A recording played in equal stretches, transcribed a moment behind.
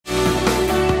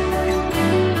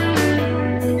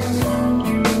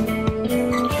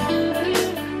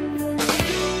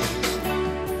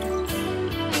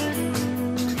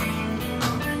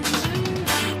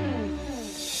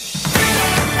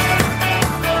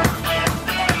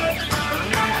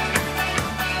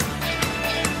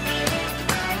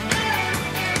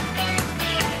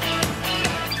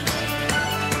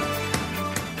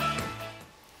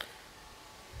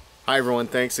Hi everyone,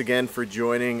 thanks again for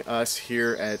joining us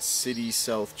here at City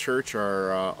South Church,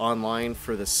 our online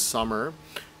for the summer.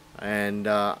 And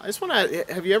I just want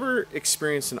to, have you ever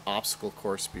experienced an obstacle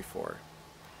course before?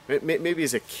 Maybe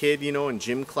as a kid, in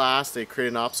gym class, they create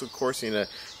an obstacle course and you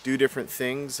do different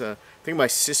things. I think my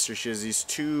sister, she has these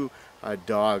two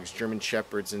dogs, German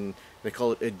Shepherds, and they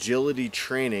call it agility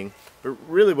training. But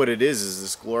really what it is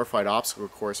this glorified obstacle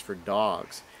course for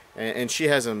dogs. And she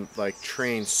has them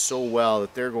trained so well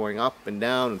that they're going up and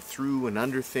down and through and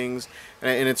under things,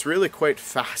 and it's really quite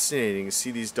fascinating to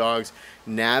see these dogs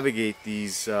navigate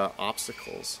these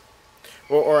obstacles.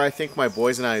 Or I think my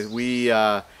boys and I,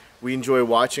 we enjoy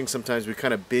watching. Sometimes we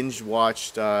kind of binge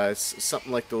watched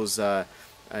something like those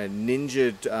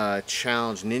ninja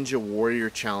warrior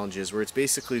challenges, where it's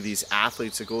basically these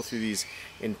athletes that go through these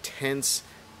intense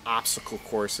obstacle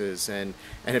courses, and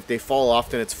if they fall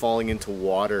off, then it's falling into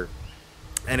water,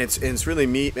 and it's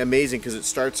really amazing because it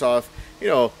starts off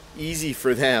easy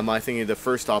for them. I think the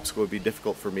first obstacle would be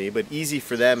difficult for me, but easy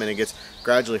for them, and it gets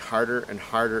gradually harder and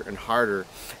harder and harder,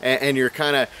 and you're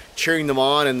kind of cheering them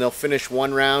on, and they'll finish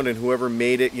one round, and whoever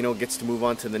made it gets to move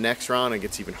on to the next round, and it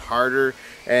gets even harder,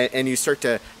 and you start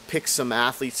to pick some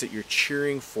athletes that you're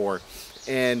cheering for.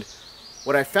 And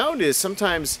what I found is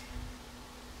sometimes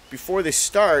before they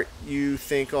start, you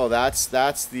think, oh, that's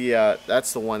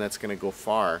the one that's going to go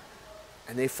far,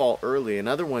 and they fall early. And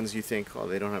other ones you think, oh,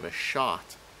 they don't have a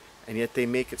shot, and yet they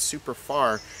make it super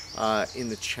far in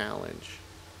the challenge.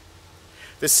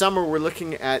 This summer, we're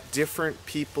looking at different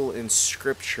people in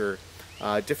Scripture,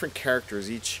 different characters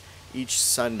each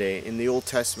Sunday in the Old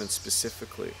Testament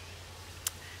specifically.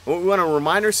 And what we want to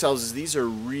remind ourselves is these are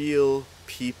real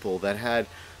people that had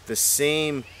the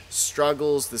same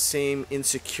struggles, the same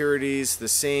insecurities, the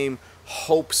same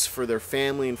hopes for their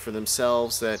family and for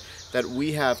themselves that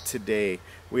we have today.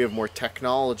 We have more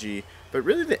technology, but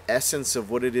really the essence of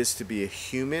what it is to be a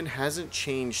human hasn't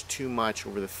changed too much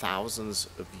over the thousands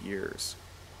of years.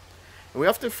 And we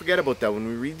often forget about that. When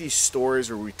we read these stories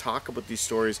or we talk about these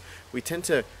stories, we tend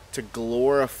to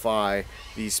glorify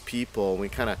these people, and we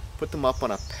kind of put them up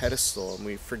on a pedestal, and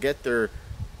we forget they're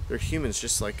humans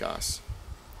just like us.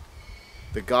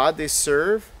 The God they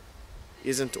serve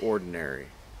isn't ordinary.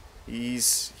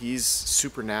 He's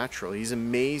supernatural. He's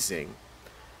amazing.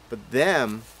 But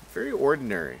them, very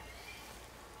ordinary.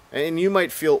 And you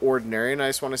might feel ordinary, and I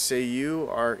just want to say you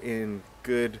are in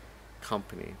good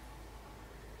company.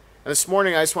 And this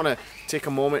morning I just want to take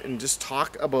a moment and just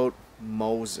talk about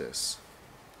Moses.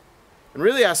 And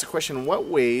really ask the question, in what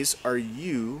ways are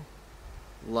you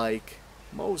like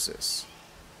Moses?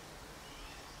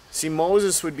 See,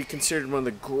 Moses would be considered one of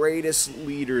the greatest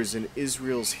leaders in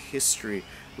Israel's history.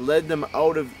 Led them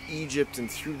out of Egypt and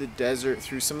through the desert,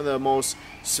 through some of the most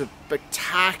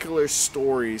spectacular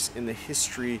stories in the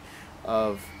history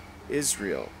of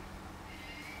Israel.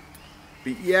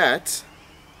 But yet,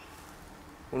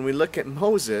 when we look at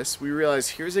Moses, we realize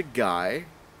here's a guy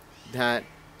that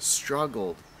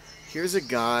struggled. Here's a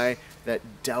guy that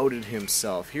doubted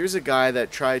himself. Here's a guy that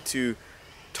tried to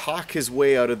talk his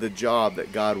way out of the job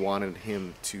that God wanted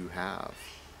him to have.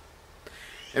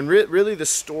 And really the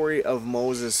story of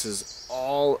Moses is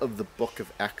all of the book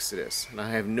of Exodus. And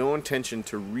I have no intention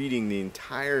to reading the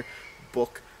entire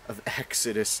book of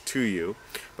Exodus to you,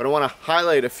 but I want to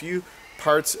highlight a few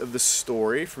parts of the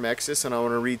story from Exodus, and I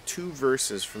want to read two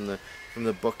verses from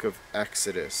the book of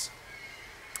Exodus.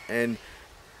 And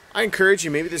I encourage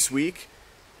you, maybe this week,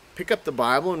 pick up the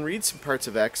Bible and read some parts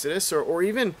of Exodus, or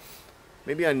even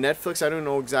maybe on Netflix, I don't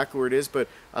know exactly where it is, but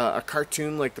a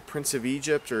cartoon like The Prince of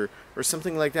Egypt or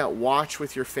something like that. Watch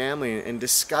with your family and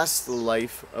discuss the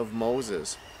life of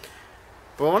Moses.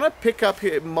 But I want to pick up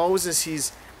here, Moses.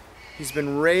 He's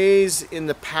been raised in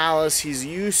the palace. He's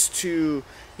used to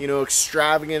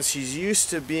extravagance. He's used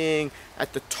to being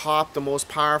at the top, the most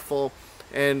powerful.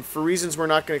 And for reasons we're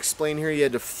not going to explain here, he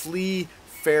had to flee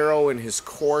Pharaoh and his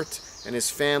court and his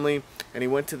family, and he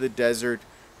went to the desert.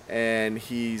 And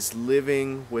he's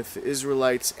living with the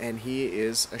Israelites, and he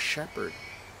is a shepherd.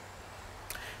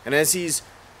 And as he's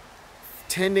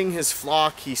tending his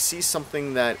flock, he sees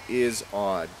something that is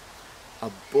odd.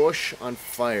 A bush on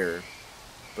fire,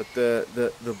 but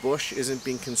the bush isn't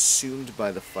being consumed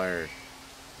by the fire.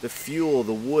 The fuel,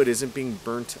 the wood, isn't being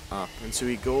burnt up. And so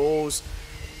he goes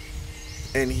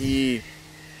and he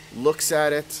looks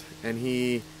at it, and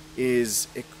he is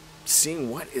seeing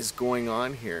what is going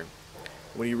on here.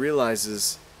 What he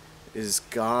realizes is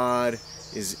God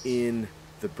is in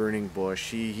the burning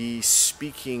bush. He's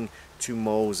speaking to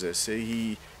Moses.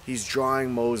 He's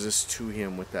drawing Moses to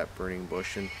him with that burning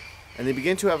bush. And they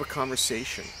begin to have a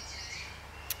conversation.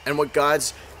 And what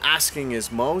God's asking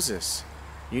is, Moses,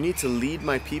 you need to lead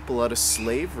my people out of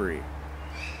slavery.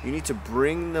 You need to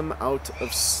bring them out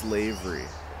of slavery.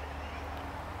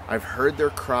 I've heard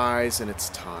their cries and it's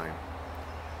time.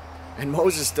 And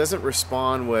Moses doesn't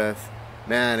respond with,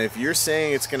 man, if you're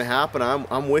saying it's going to happen,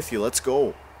 I'm with you. Let's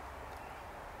go.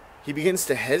 He begins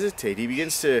to hesitate. He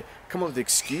begins to come up with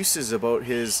excuses about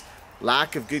his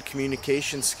lack of good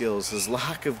communication skills, his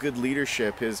lack of good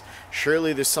leadership, his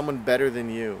surely there's someone better than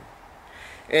you.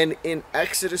 And in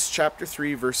Exodus chapter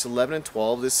 3, verse 11 and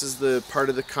 12, this is the part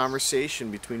of the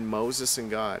conversation between Moses and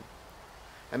God.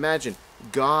 Imagine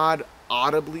God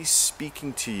audibly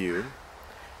speaking to you,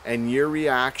 and your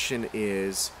reaction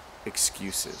is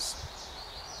excuses.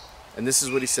 And this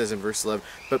is what he says in verse 11.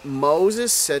 But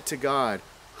Moses said to God,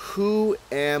 who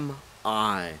am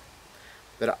I,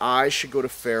 that I should go to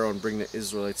Pharaoh and bring the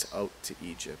Israelites out to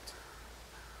Egypt?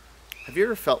 Have you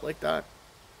ever felt like that?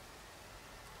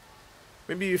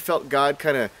 Maybe you felt God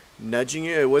kind of nudging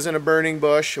you. It wasn't a burning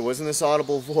bush. It wasn't this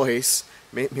audible voice.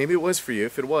 Maybe it was for you.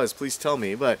 If it was, please tell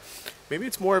me. But maybe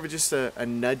it's more of just a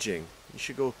nudging. You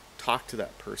should go talk to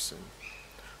that person.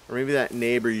 Or maybe that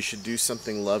neighbor, you should do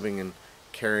something loving and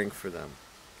caring for them.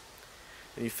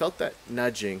 And you felt that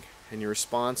nudging, and your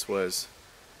response was,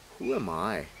 who am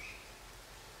I?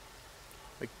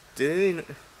 Like,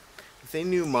 if they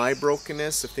knew my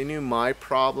brokenness, if they knew my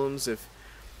problems, if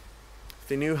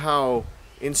they knew how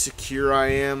insecure I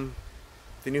am,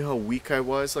 if they knew how weak I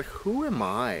was, like, who am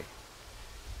I?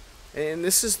 And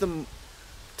this is the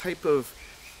type of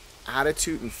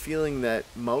attitude and feeling that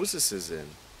Moses is in.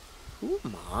 Who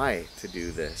am I to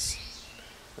do this?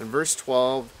 In verse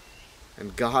 12,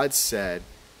 and God said,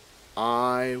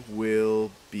 I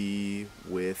will be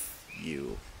with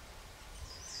you.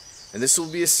 And this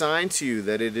will be a sign to you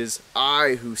that it is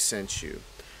I who sent you.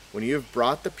 When you have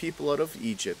brought the people out of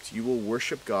Egypt, you will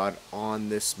worship God on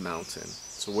this mountain.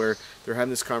 So where they're having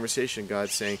this conversation,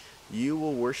 God's saying, you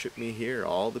will worship me here,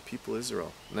 all the people of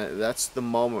Israel. And that's the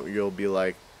moment where you'll be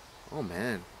like, oh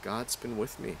man, God's been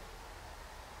with me.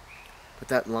 But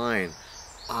that line,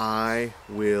 I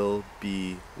will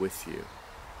be with you.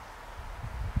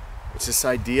 It's this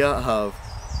idea of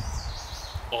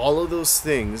all of those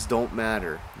things don't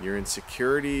matter. Your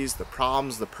insecurities, the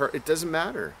problems, it doesn't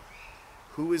matter.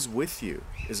 Who is with you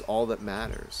is all that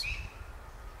matters.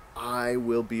 I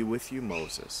will be with you,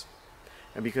 Moses.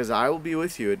 And because I will be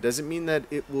with you, it doesn't mean that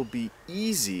it will be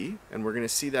easy, and we're going to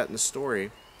see that in the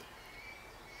story.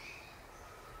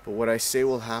 But what I say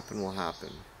will happen will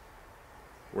happen.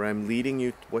 Where I'm leading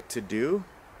you what to do,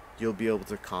 you'll be able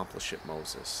to accomplish it,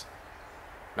 Moses.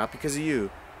 Not because of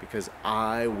you, because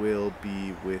I will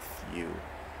be with you.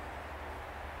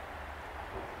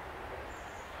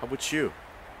 How about you?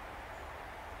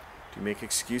 Do you make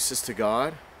excuses to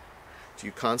God? Do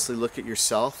you constantly look at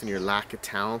yourself and your lack of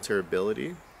talent or ability?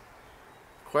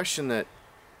 The question that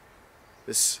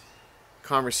this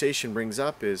conversation brings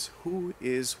up is, who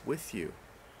is with you?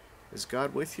 Is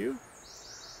God with you?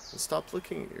 And stop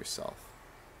looking at yourself.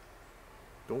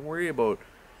 Don't worry about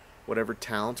whatever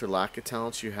talent or lack of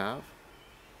talents you have.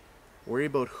 Worry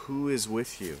about who is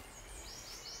with you.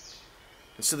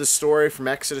 And so the story from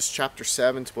Exodus chapter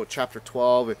 7 to about chapter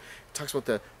 12, it talks about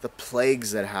the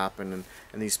plagues that happen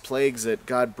and these plagues that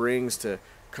God brings to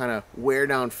kind of wear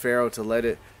down Pharaoh to let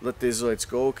the Israelites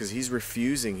go, because he's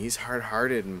refusing. He's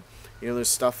hard-hearted. And there's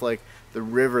stuff like the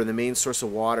river, the main source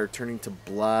of water, turning to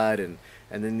blood, and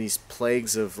then these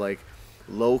plagues of like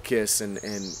locusts and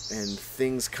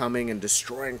things coming and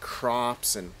destroying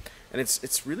crops, and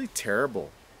it's really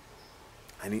terrible.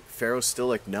 And Pharaoh's still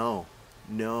like, no,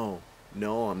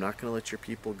 I'm not going to let your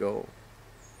people go.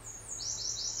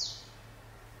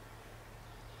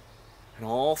 And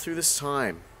all through this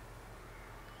time,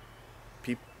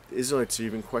 Israelites are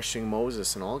even questioning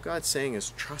Moses, and all God's saying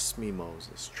is, trust me,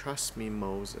 Moses. Trust me,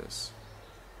 Moses.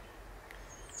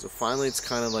 So finally it's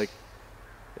kind of like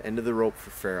the end of the rope for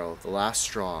Pharaoh, the last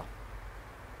straw.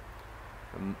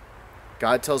 And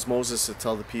God tells Moses to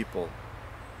tell the people,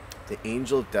 the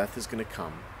angel of death is going to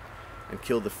come and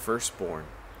kill the firstborn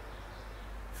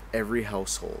of every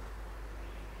household.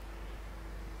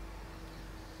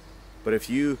 But if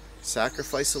you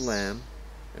sacrifice a lamb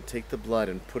and take the blood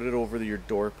and put it over your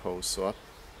doorpost, so up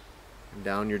and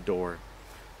down your door,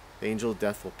 the angel of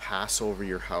death will pass over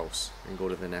your house and go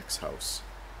to the next house.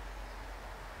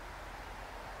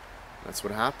 That's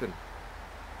what happened.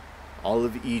 All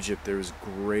of Egypt, there was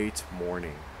great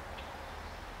mourning,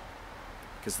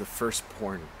 because the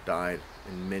firstborn died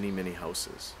in many, many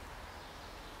houses.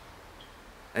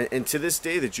 And to this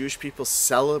day, the Jewish people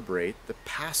celebrate the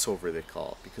Passover, they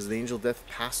call it, because the angel of death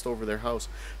passed over their house.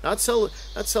 Not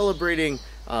celebrating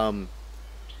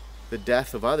the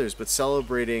death of others, but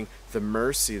celebrating the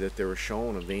mercy that they were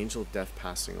shown of the angel of death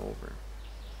passing over.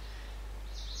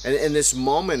 And this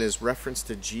moment is reference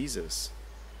to Jesus,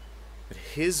 that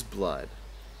his blood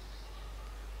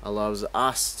allows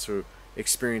us to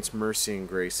experience mercy and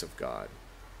grace of God.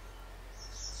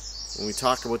 When we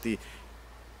talk about the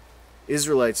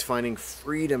Israelites finding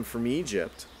freedom from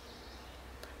Egypt,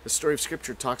 the story of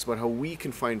Scripture talks about how we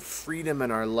can find freedom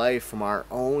in our life from our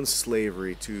own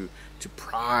slavery to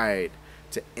pride,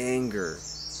 to anger,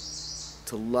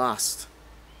 to lust,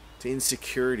 to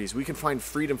insecurities. We can find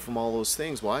freedom from all those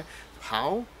things. Why?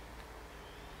 How?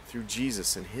 Through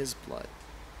Jesus and his blood.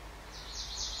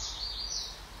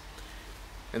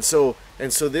 And so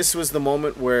this was the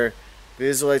moment where the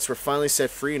Israelites were finally set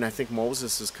free, and I think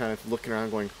Moses is kind of looking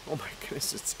around going, oh my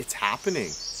goodness, it's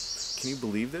happening. Can you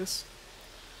believe this?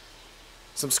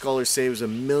 Some scholars say it was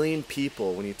 1 million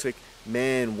people when you took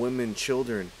men, women,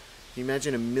 children. Can you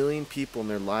imagine 1 million people and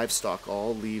their livestock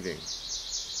all leaving?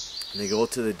 And they go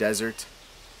to the desert.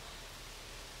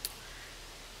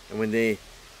 And when they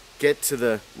get to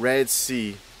the Red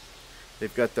Sea,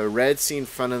 they've got the Red Sea in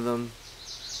front of them,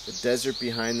 the desert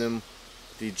behind them,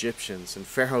 the Egyptians. And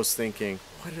Pharaoh's thinking,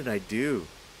 what did I do?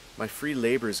 My free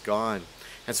labor is gone.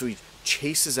 And so he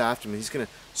chases after them. He's going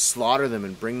to slaughter them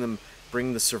and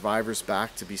bring the survivors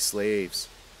back to be slaves.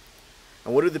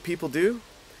 And what do the people do?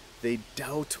 They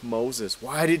doubt Moses.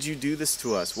 Why did you do this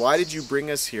to us? Why did you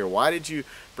bring us here? Why did you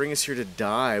bring us here to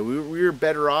die? We were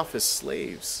better off as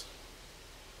slaves.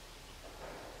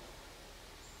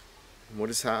 And what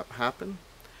has happened?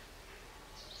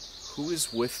 Who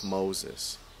is with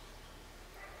Moses?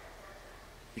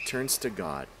 He turns to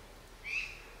God.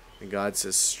 And God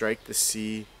says, strike the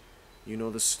sea. You know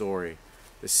the story.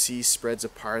 The sea spreads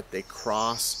apart. They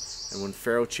cross. And when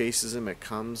Pharaoh chases them, it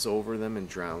comes over them and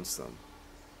drowns them.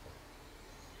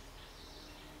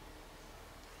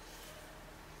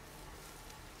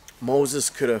 Moses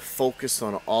could have focused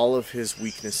on all of his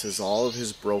weaknesses, all of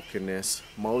his brokenness.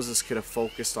 Moses could have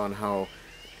focused on how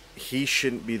he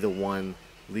shouldn't be the one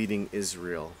leading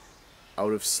Israel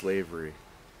out of slavery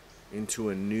into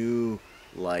a new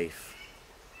life.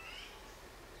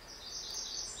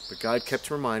 But God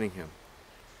kept reminding him,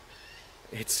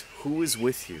 it's who is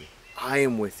with you. I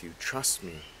am with you. Trust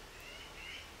me.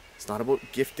 It's not about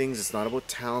giftings. It's not about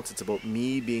talents. It's about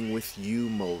me being with you,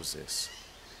 Moses.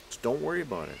 So don't worry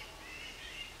about it.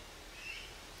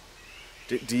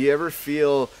 Do you ever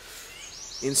feel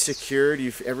insecure? Do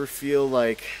you ever feel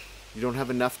like you don't have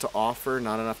enough to offer?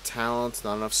 Not enough talents,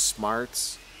 not enough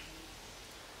smarts,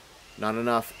 not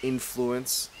enough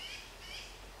influence,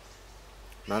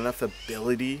 not enough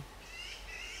ability?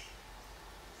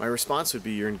 My response would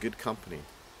be, you're in good company.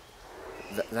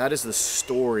 That is the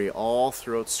story all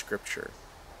throughout Scripture.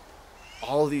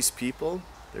 All of these people,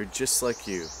 they're just like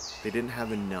you. They didn't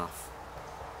have enough.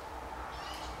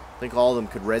 I think all of them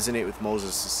could resonate with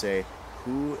Moses to say,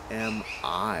 who am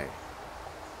I?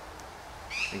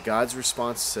 And God's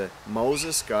response to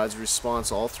Moses, God's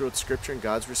response all throughout Scripture, and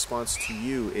God's response to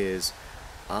you is,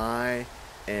 I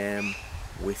am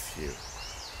with you.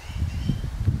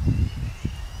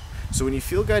 So when you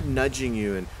feel God nudging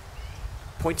you and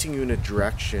pointing you in a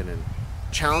direction and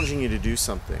challenging you to do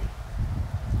something,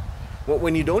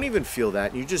 when you don't even feel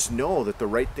that, and you just know that the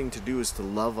right thing to do is to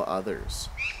love others,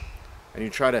 and you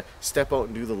try to step out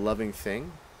and do the loving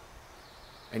thing,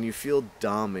 and you feel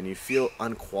dumb, and you feel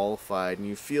unqualified, and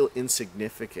you feel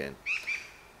insignificant,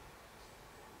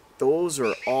 those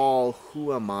are all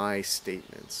who am I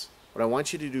statements. What I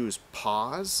want you to do is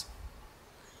pause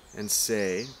and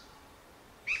say,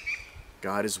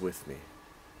 God is with me.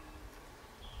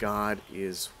 God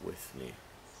is with me.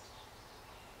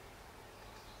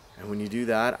 And when you do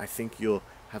that, I think you'll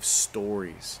have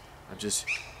stories of just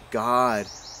God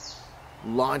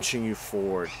launching you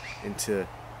forward into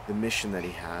the mission that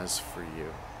he has for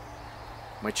you.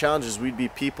 My challenge is we'd be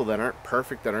people that aren't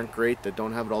perfect, that aren't great, that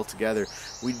don't have it all together.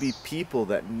 We'd be people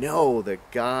that know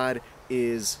that God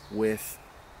is with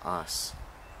us.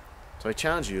 So I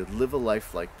challenge you to live a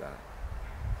life like that.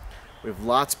 We have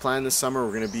lots planned this summer.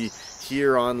 We're going to be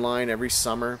here online every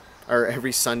summer, or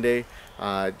every Sunday,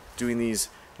 doing these,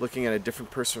 looking at a different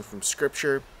person from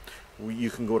Scripture. You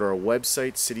can go to our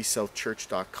website,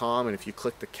 citysouthchurch.com, and if you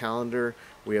click the calendar,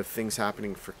 we have things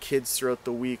happening for kids throughout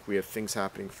the week. We have things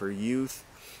happening for youth,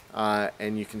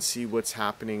 and you can see what's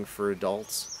happening for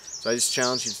adults. So I just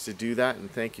challenge you to do that, and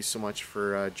thank you so much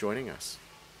for joining us.